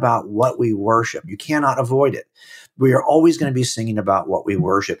singing about what we worship. You cannot avoid it. We are always going to be singing about what we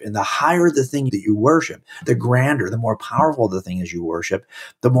worship. And the higher the thing that you worship, the grander, the more powerful the thing is you worship,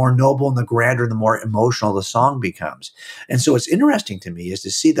 the more noble and the grander, the more emotional the song becomes. And so it's interesting to me is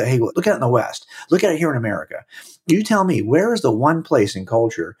to see that, hey, look at it in the West. Look at it here in America. You tell me, where is the one place in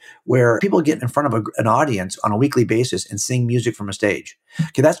culture where people get in front of an audience on a weekly basis and sing music from a stage?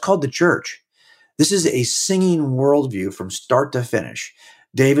 Okay, that's called the church. This is a singing worldview from start to finish.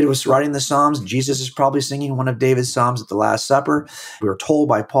 David was writing the Psalms. Jesus is probably singing one of David's Psalms at the Last Supper. We were told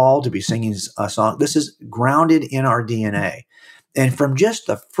by Paul to be singing a song. This is grounded in our DNA. And from just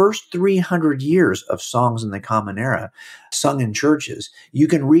the first 300 years of songs in the Common Era, sung in churches, you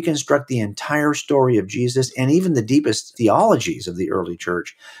can reconstruct the entire story of Jesus, and even the deepest theologies of the early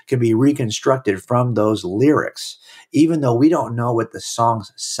church can be reconstructed from those lyrics. Even though we don't know what the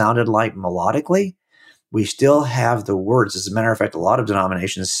songs sounded like melodically, we still have the words. As a matter of fact, a lot of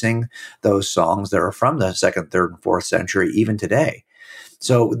denominations sing those songs that are from the 2nd, 3rd, and 4th century, even today.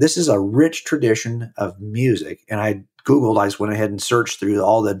 So this is a rich tradition of music. And I just went ahead and searched through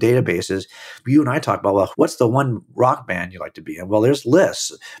all the databases. You and I talked about, well, what's the one rock band you like to be in? Well, there's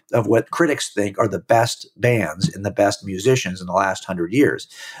lists of what critics think are the best bands and the best musicians in the last 100 years.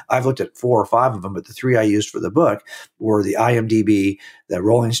 I've looked at 4 or 5 of them, but the 3 I used for the book were the IMDb, the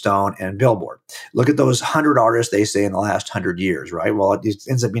Rolling Stone, and Billboard. Look at those 100 artists they say in the last 100 years, right? Well, it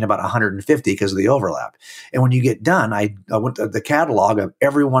ends up being about 150 because of the overlap. And when you get done, I went to the catalog of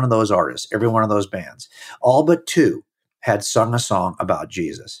every one of those artists, every one of those bands. All but 2 had sung a song about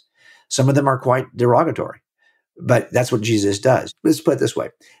Jesus. Some of them are quite derogatory, but that's what Jesus does. Let's put it this way.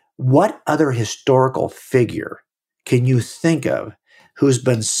 What other historical figure can you think of who's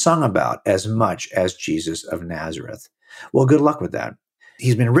been sung about as much as Jesus of Nazareth? Well, good luck with that.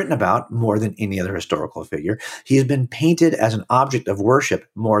 He's been written about more than any other historical figure. He has been painted as an object of worship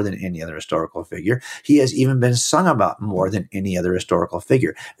more than any other historical figure. He has even been sung about more than any other historical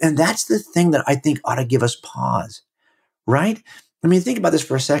figure. And that's the thing that I think ought to give us pause. Right? I mean, think about this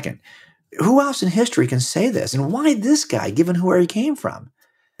for a second. Who else in history can say this? And why this guy, given where he came from?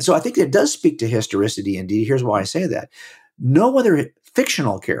 So I think it does speak to historicity indeed. Here's why I say that. No other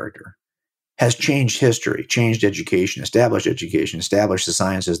fictional character has changed history, changed education, established the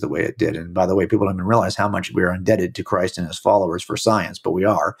sciences the way it did. And by the way, people don't even realize how much we are indebted to Christ and his followers for science, but we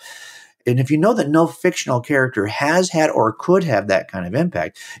are. And if you know that no fictional character has had or could have that kind of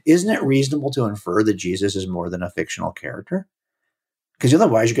impact, isn't it reasonable to infer that Jesus is more than a fictional character? Because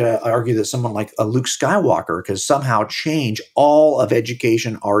otherwise, you're going to argue that someone like a Luke Skywalker could somehow change all of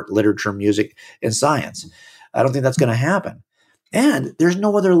education, art, literature, music, and science. I don't think that's going to happen. And there's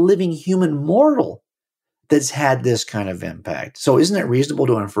no other living human mortal that's had this kind of impact. So isn't it reasonable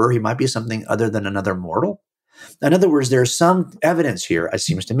to infer he might be something other than another mortal? In other words, there's some evidence here, it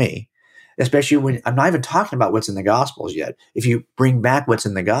seems to me, especially when I'm not even talking about what's in the Gospels yet. If you bring back what's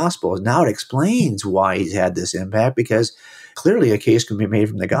in the Gospels, now it explains why he's had this impact, because clearly a case can be made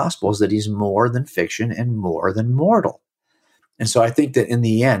from the Gospels that he's more than fiction and more than mortal. And so I think that in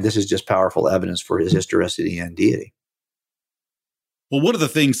the end, this is just powerful evidence for his historicity and deity. Well, one of the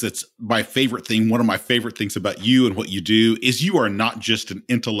things that's my favorite thing, one of my favorite things about you and what you do is you are not just an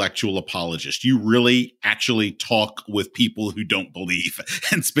intellectual apologist. You really actually talk with people who don't believe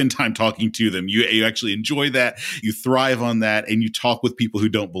and spend time talking to them. You actually enjoy that. You thrive on that, and you talk with people who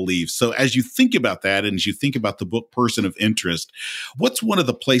don't believe. So as you think about that, and as you think about the book Person of Interest, what's one of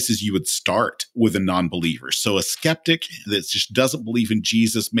the places you would start with a non-believer? So a skeptic that just doesn't believe in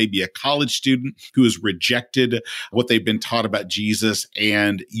Jesus, maybe a college student who has rejected what they've been taught about Jesus,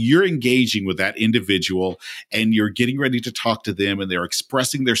 and you're engaging with that individual and you're getting ready to talk to them and they're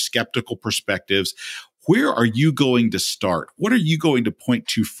expressing their skeptical perspectives. Where are you going to start? What are you going to point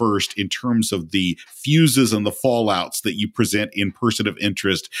to first in terms of the fuses and the fallouts that you present in Person of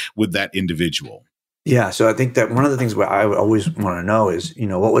Interest with that individual? Yeah, so I think that one of the things I would always want to know is,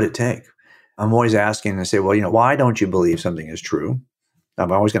 what would it take? I'm always asking to say, well, why don't you believe something is true?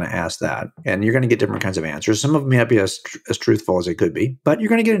 I'm always going to ask that. And you're going to get different kinds of answers. Some of them may not be as truthful as they could be, but you're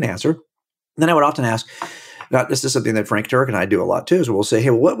going to get an answer. Then I would often ask, now, this is something that Frank Turek and I do a lot too, is we'll say, hey,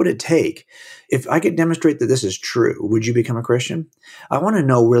 well, what would it take? If I could demonstrate that this is true, would you become a Christian? I want to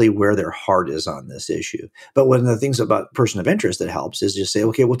know really where their heart is on this issue. But one of the things about person of interest that helps is just say,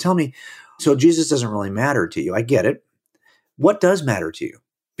 okay, well, tell me, so Jesus doesn't really matter to you. I get it. What does matter to you?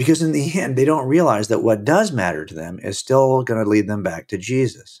 Because in the end, they don't realize that what does matter to them is still going to lead them back to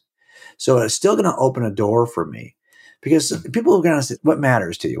Jesus. So it's still going to open a door for me. Because people are going to say, what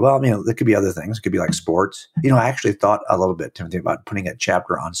matters to you? Well, there could be other things. It could be like sports. I actually thought a little bit, Timothy, about putting a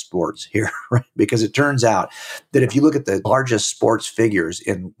chapter on sports here, right? Because it turns out that if you look at the largest sports figures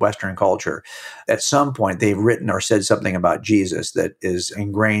in Western culture, at some point they've written or said something about Jesus that is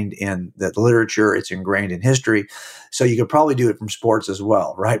ingrained in the literature. It's ingrained in history. So you could probably do it from sports as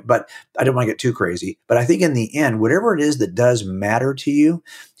well, right? But I don't want to get too crazy. But I think in the end, whatever it is that does matter to you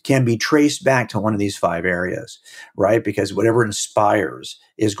can be traced back to one of these 5 areas, right? Because whatever inspires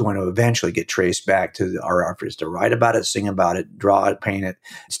is going to eventually get traced back to our efforts to write about it, sing about it, draw it, paint it,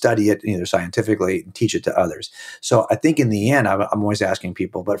 study it, either scientifically, and teach it to others. So I think in the end, I'm always asking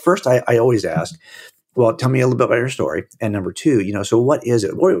people, but first I always ask, well, tell me a little bit about your story. And number 2, so what is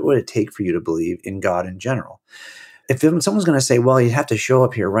it? What would it take for you to believe in God in general? If someone's going to say, well, you have to show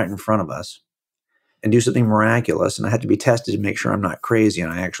up here right in front of us and do something miraculous, and I had to be tested to make sure I'm not crazy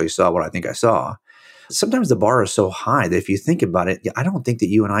and I actually saw what I think I saw. Sometimes the bar is so high that if you think about it, I don't think that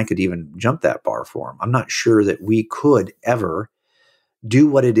you and I could even jump that bar for them. I'm not sure that we could ever do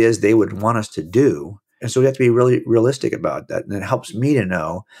what it is they would want us to do. And so we have to be really realistic about that. And it helps me to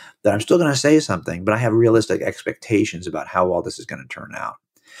know that I'm still going to say something, but I have realistic expectations about how all this is going to turn out.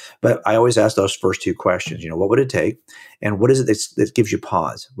 But I always ask those first 2 questions, what would it take? And what is it that gives you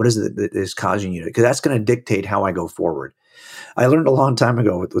pause? What is it that is causing you to, because that's going to dictate how I go forward. I learned a long time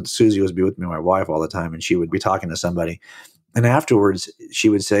ago with Susie was be with me, my wife, all the time, and she would be talking to somebody. And afterwards she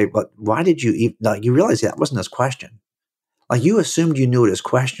would say, but why did you even, like, you realize that wasn't his question. Like, you assumed you knew what his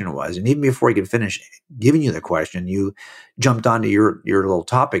question was. And even before he could finish giving you the question, you jumped onto your little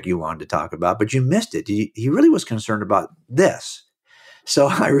topic you wanted to talk about, but you missed it. He really was concerned about this. So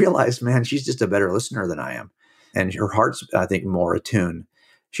I realized, man, she's just a better listener than I am. And her heart's, I think, more attuned.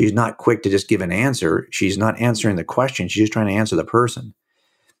 She's not quick to just give an answer. She's not answering the question. She's just trying to answer the person.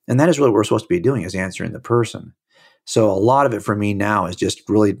 And that is really what we're supposed to be doing, is answering the person. So a lot of it for me now is just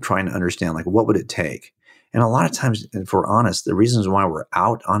really trying to understand, like, what would it take? And a lot of times, if we're honest, the reasons why we're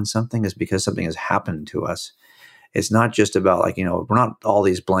out on something is because something has happened to us. It's not just about, like, we're not all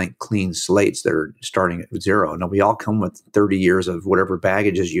these blank, clean slates that are starting at 0. No, we all come with 30 years of whatever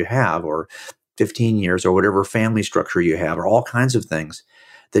baggages you have, or 15 years, or whatever family structure you have, or all kinds of things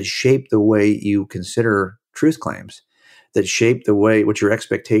that shape the way you consider truth claims, that shape the way, what your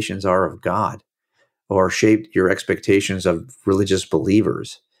expectations are of God, or shape your expectations of religious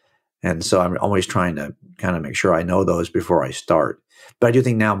believers. And so I'm always trying to kind of make sure I know those before I start. But I do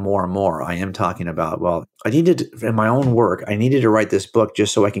think now more and more I am talking about, well, I needed, in my own work, I needed to write this book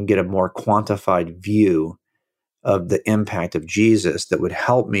just so I can get a more quantified view of the impact of Jesus that would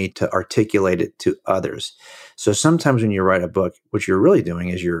help me to articulate it to others. So sometimes when you write a book, what you're really doing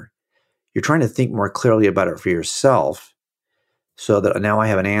is you're trying to think more clearly about it for yourself, so that now I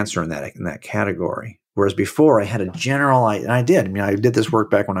have an answer in that category. Whereas before I had a general, and I did this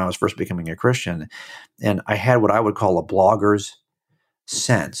work back when I was first becoming a Christian, and I had what I would call a blogger's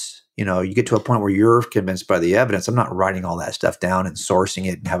sense. You get to a point where you're convinced by the evidence. I'm not writing all that stuff down and sourcing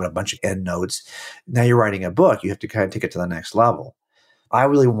it and having a bunch of endnotes. Now you're writing a book. You have to kind of take it to the next level. I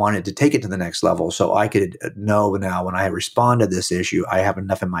really wanted to take it to the next level so I could know now when I respond to this issue, I have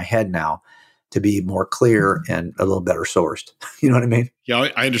enough in my head now to be more clear and a little better sourced. You know what I mean? Yeah,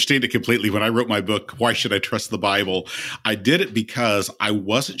 I understand it completely. When I wrote my book, Why Should I Trust the Bible? I did it because I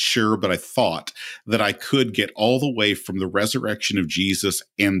wasn't sure, but I thought that I could get all the way from the resurrection of Jesus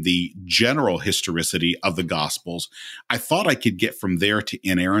and the general historicity of the Gospels. I thought I could get from there to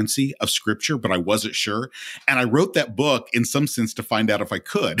inerrancy of Scripture, but I wasn't sure. And I wrote that book in some sense to find out if I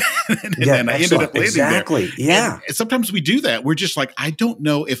could. And I ended up landing there. Yeah. And sometimes we do that. We're just like, I don't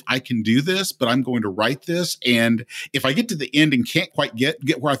know if I can do this, but I'm going to write this. And if I get to the end and can't quite get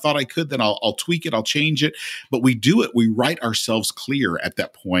where I thought I could, then I'll tweak it, I'll change it. But we do it. We write ourselves clear at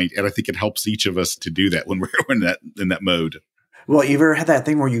that point, and I think it helps each of us to do that when we're in that mode. Well, you've ever had that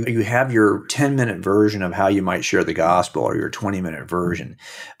thing where you have your 10-minute version of how you might share the gospel or your 20-minute version,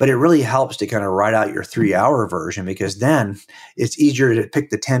 but it really helps to kind of write out your 3-hour version, because then it's easier to pick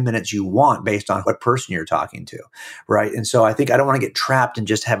the 10 minutes you want based on what person you're talking to, right? And so I think I don't want to get trapped in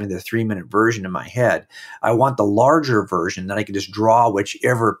just having the 3-minute version in my head. I want the larger version that I can just draw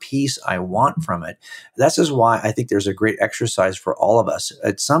whichever piece I want from it. This is why I think there's a great exercise for all of us.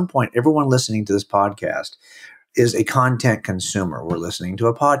 At some point, everyone listening to this podcast is a content consumer. We're listening to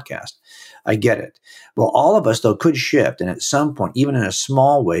a podcast. I get it. Well, all of us, though, could shift and at some point, even in a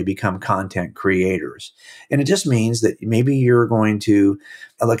small way, become content creators. And it just means that maybe you're going to,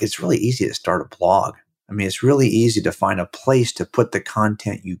 look, it's really easy to start a blog. I mean, it's really easy to find a place to put the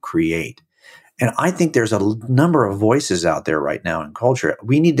content you create. And I think there's a number of voices out there right now in culture.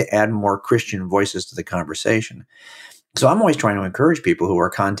 We need to add more Christian voices to the conversation. So I'm always trying to encourage people who are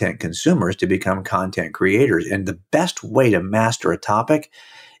content consumers to become content creators. And the best way to master a topic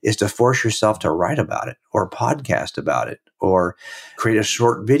is to force yourself to write about it or podcast about it or create a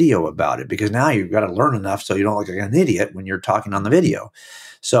short video about it, because now you've got to learn enough so you don't look like an idiot when you're talking on the video.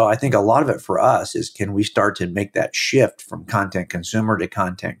 So I think a lot of it for us is, can we start to make that shift from content consumer to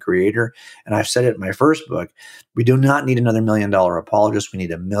content creator? And I've said it in my first book, we do not need another $1 million apologist. We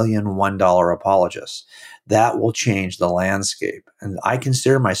need $1 million $1 apologists. That will change the landscape. And I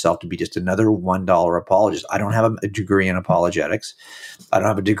consider myself to be just another $1 apologist. I don't have a degree in apologetics. I don't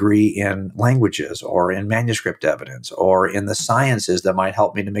have a degree in languages or in manuscript evidence or in the sciences that might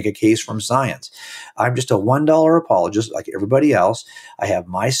help me to make a case from science. I'm just a $1 apologist like everybody else. I have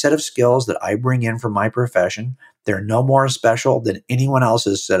my set of skills that I bring in from my profession. They're no more special than anyone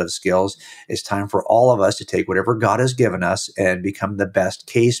else's set of skills. It's time for all of us to take whatever God has given us and become the best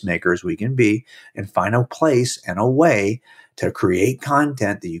case makers we can be and find a place and a way to create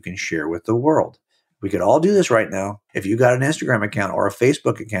content that you can share with the world. We could all do this right now. If you got an Instagram account or a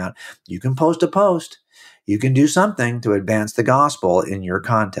Facebook account, you can post a post. You can do something to advance the gospel in your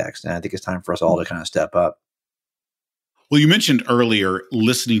context. And I think it's time for us all to kind of step up. Well, you mentioned earlier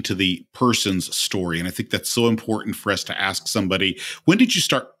listening to the person's story, and I think that's so important for us to ask somebody, when did you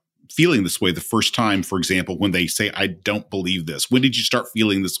start feeling this way the first time, for example, when they say, I don't believe this? When did you start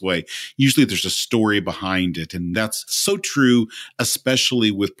feeling this way? Usually there's a story behind it. And that's so true,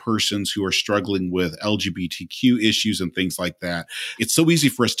 especially with persons who are struggling with LGBTQ issues and things like that. It's so easy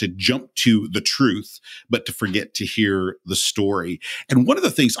for us to jump to the truth, but to forget to hear the story. And one of the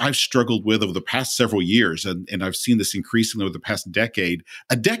things I've struggled with over the past several years, and I've seen this increasingly over the past decade,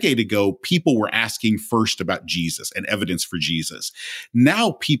 a decade ago, people were asking first about Jesus and evidence for Jesus.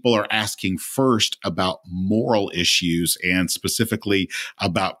 Now people are asking first about moral issues, and specifically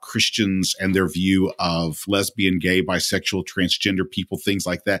about Christians and their view of lesbian, gay, bisexual, transgender people, things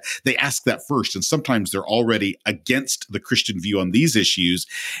like that. They ask that first. And sometimes they're already against the Christian view on these issues.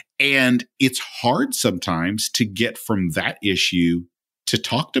 And it's hard sometimes to get from that issue to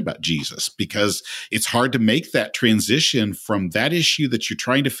talk about Jesus, because it's hard to make that transition from that issue that you're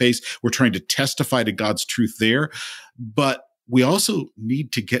trying to face. We're trying to testify to God's truth there, but we also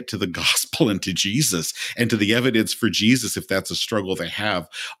need to get to the gospel and to Jesus and to the evidence for Jesus if that's a struggle they have.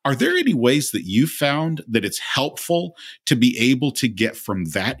 Are there any ways that you found that it's helpful to be able to get from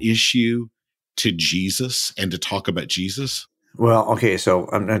that issue to Jesus and to talk about Jesus? Well, okay, so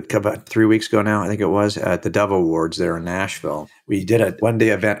about 3 weeks ago now, I think it was, at the Dove Awards there in Nashville, we did a one-day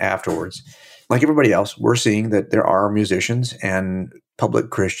event afterwards. Like everybody else, we're seeing that there are musicians and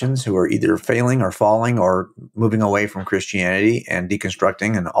public Christians who are either failing or falling or moving away from Christianity and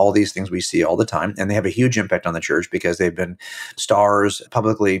deconstructing and all these things we see all the time. And they have a huge impact on the church because they've been stars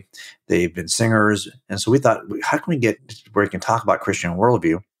publicly, they've been singers. And so we thought, how can we get where we can talk about Christian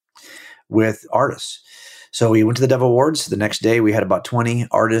worldview with artists? So we went to the Dove Awards. The next day, we had about 20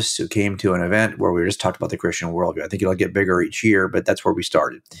 artists who came to an event where we just talked about the Christian worldview. I think it'll get bigger each year, but that's where we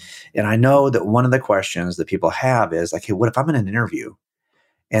started. And I know that one of the questions that people have is like, hey, what if I'm in an interview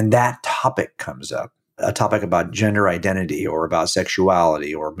and that topic comes up, a topic about gender identity or about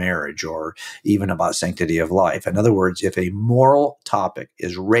sexuality or marriage or even about sanctity of life? In other words, if a moral topic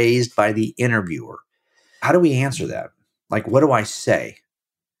is raised by the interviewer, how do we answer that? Like, what do I say?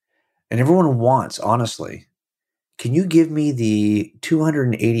 And everyone wants, honestly, can you give me the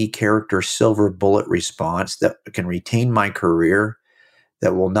 280 character silver bullet response that can retain my career,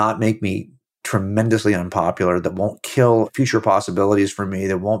 that will not make me tremendously unpopular, that won't kill future possibilities for me,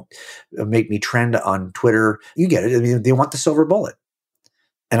 that won't make me trend on Twitter? You get it. I mean, they want the silver bullet.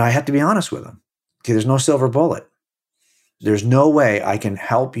 And I have to be honest with them. Okay, there's no silver bullet. There's no way I can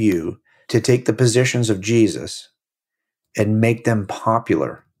help you to take the positions of Jesus and make them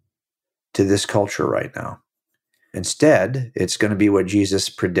popular to this culture right now. Instead, it's going to be what Jesus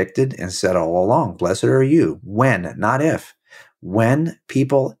predicted and said all along. Blessed are you when, not if, when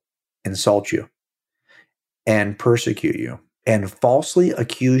people insult you and persecute you and falsely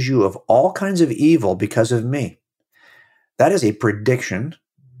accuse you of all kinds of evil because of me. That is a prediction.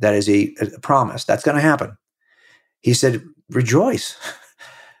 That is a promise. That's going to happen. He said, rejoice.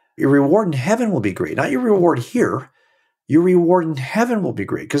 Your reward in heaven will be great. Not your reward here. Your reward in heaven will be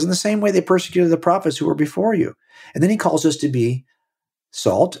great. Because in the same way they persecuted the prophets who were before you. And then he calls us to be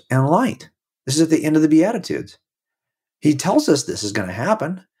salt and light. This is at the end of the Beatitudes. He tells us this is going to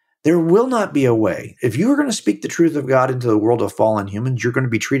happen. There will not be a way. If you are going to speak the truth of God into the world of fallen humans, you're going to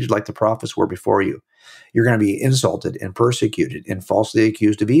be treated like the prophets were before you. You're going to be insulted and persecuted and falsely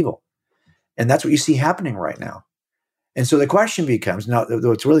accused of evil. And that's what you see happening right now. And so the question becomes, now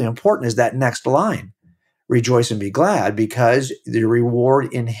what's really important is that next line, rejoice and be glad, because the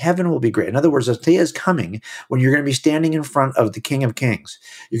reward in heaven will be great. In other words, the day is coming when you're going to be standing in front of the King of Kings.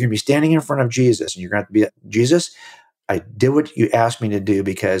 You're going to be standing in front of Jesus, and you're going to have to be, Jesus, I did what you asked me to do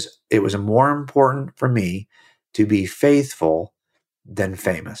because it was more important for me to be faithful than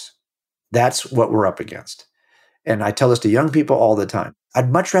famous. That's what we're up against. And I tell this to young people all the time.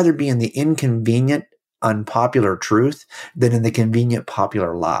 I'd much rather be in the inconvenient, unpopular truth than in the convenient,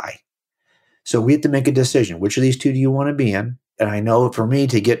 popular lie. So we have to make a decision. Which of these two do you want to be in? And I know for me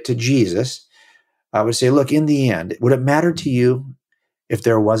to get to Jesus, I would say, look, in the end, would it matter to you if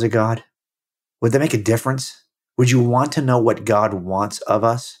there was a God? Would that make a difference? Would you want to know what God wants of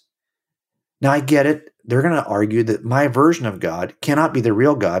us? Now, I get it. They're going to argue that my version of God cannot be the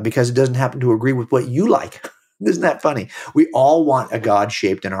real God because it doesn't happen to agree with what you like. Isn't that funny? We all want a God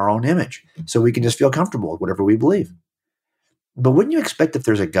shaped in our own image so we can just feel comfortable with whatever we believe. But wouldn't you expect if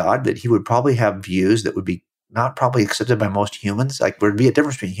there's a God that he would probably have views that would be not probably accepted by most humans? Like there'd be a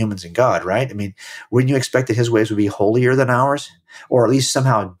difference between humans and God, right? I mean, wouldn't you expect that his ways would be holier than ours, or at least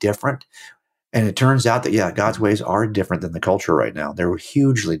somehow different? And it turns out that, yeah, God's ways are different than the culture right now. They're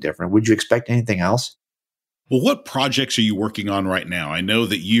hugely different. Would you expect anything else? Well, what projects are you working on right now? I know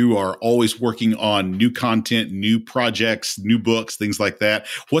that you are always working on new content, new projects, new books, things like that.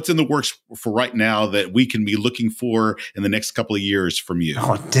 What's in the works for right now that we can be looking for in the next couple of years from you?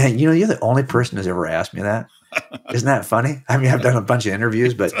 Oh, dang. You're the only person who's ever asked me that. Isn't that funny? I mean, I've done a bunch of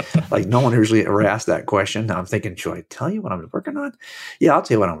interviews, but like no one usually ever asked that question. Now I'm thinking, should I tell you what I'm working on? Yeah, I'll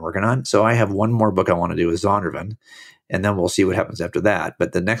tell you what I'm working on. So I have one more book I want to do with Zondervan, and then we'll see what happens after that.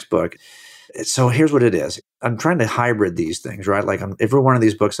 But the next book, so here's what it is. I'm trying to hybrid these things, right? Like every one of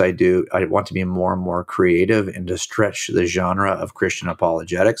these books I do, I want to be more and more creative and to stretch the genre of Christian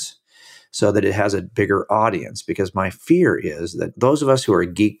apologetics so that it has a bigger audience. Because my fear is that those of us who are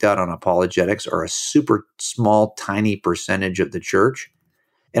geeked out on apologetics are a super small, tiny percentage of the church.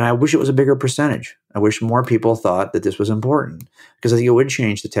 And I wish it was a bigger percentage. I wish more people thought that this was important because I think it would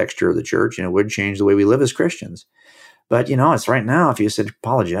change the texture of the church and it would change the way we live as Christians. But, it's right now, if you said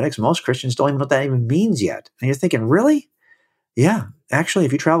apologetics, most Christians don't even know what that even means yet. And you're thinking, really? Yeah. Actually,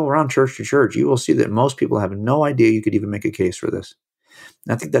 if you travel around church to church, you will see that most people have no idea you could even make a case for this.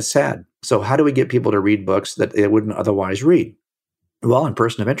 And I think that's sad. So how do we get people to read books that they wouldn't otherwise read? Well, in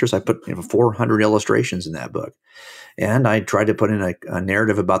Person of Interest, I put 400 illustrations in that book. And I tried to put in a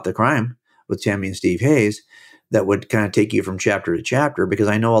narrative about the crime with Tammy and Steve Hayes that would kind of take you from chapter to chapter, because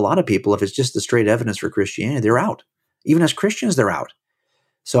I know a lot of people, if it's just the straight evidence for Christianity, they're out. Even as Christians, they're out.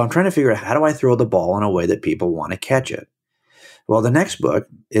 So I'm trying to figure out, how do I throw the ball in a way that people want to catch it? Well, the next book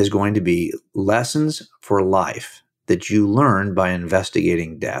is going to be Lessons for Life that you learn by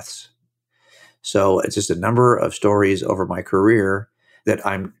investigating deaths. So it's just a number of stories over my career that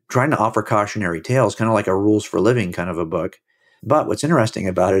I'm trying to offer cautionary tales, kind of like a rules for living kind of a book. But what's interesting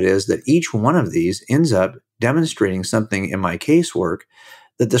about it is that each one of these ends up demonstrating something in my casework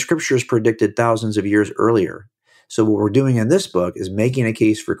that the scriptures predicted thousands of years earlier. So what we're doing in this book is making a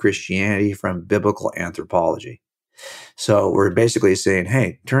case for Christianity from biblical anthropology. So we're basically saying,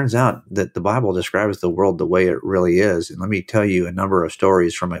 hey, turns out that the Bible describes the world the way it really is. And let me tell you a number of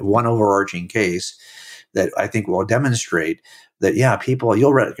stories from one overarching case that I think will demonstrate that, yeah, people,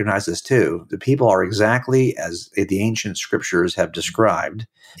 you'll recognize this too. The people are exactly as the ancient scriptures have described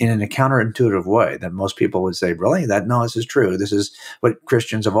in a counterintuitive way that most people would say, really? No, this is true. This is what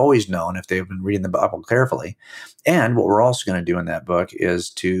Christians have always known if they've been reading the Bible carefully. And what we're also going to do in that book is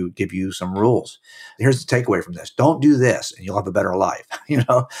to give you some rules. Here's the takeaway from this. Don't do this and you'll have a better life.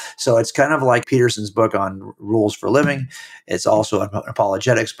 So it's kind of like Peterson's book on rules for living. It's also an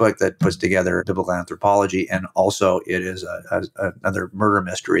apologetics book that puts together biblical anthropology. And also it is another murder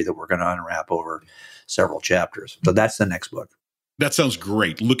mystery that we're going to unwrap over several chapters. So that's the next book. That sounds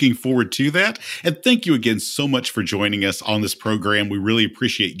great. Looking forward to that. And thank you again so much for joining us on this program. We really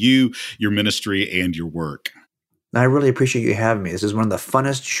appreciate you, your ministry, and your work. I really appreciate you having me. This is one of the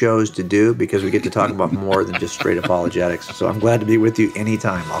funnest shows to do because we get to talk about more than just straight apologetics. So I'm glad to be with you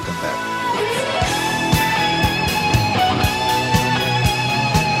anytime. I'll come back.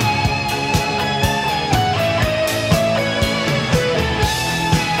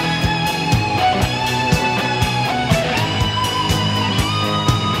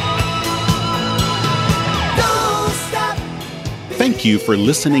 Thank you for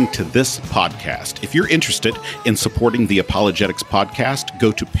listening to this podcast. If you're interested in supporting the Apologetics Podcast,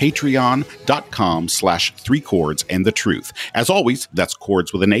 go to patreon.com/3chords and the truth. As always, that's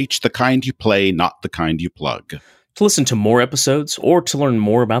chords with an H, the kind you play, not the kind you plug. To listen to more episodes or to learn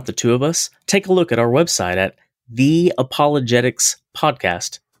more about the two of us, take a look at our website at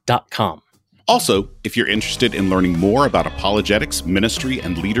theapologeticspodcast.com. Also, if you're interested in learning more about apologetics, ministry,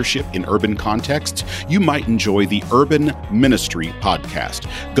 and leadership in urban contexts, you might enjoy the Urban Ministry Podcast.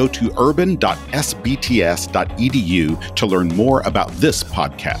 Go to urban.sbts.edu to learn more about this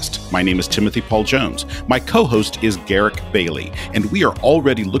podcast. My name is Timothy Paul Jones. My co-host is Garrick Bailey, and we are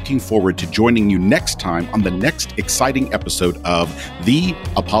already looking forward to joining you next time on the next exciting episode of the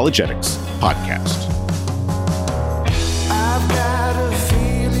Apologetics Podcast. I've got a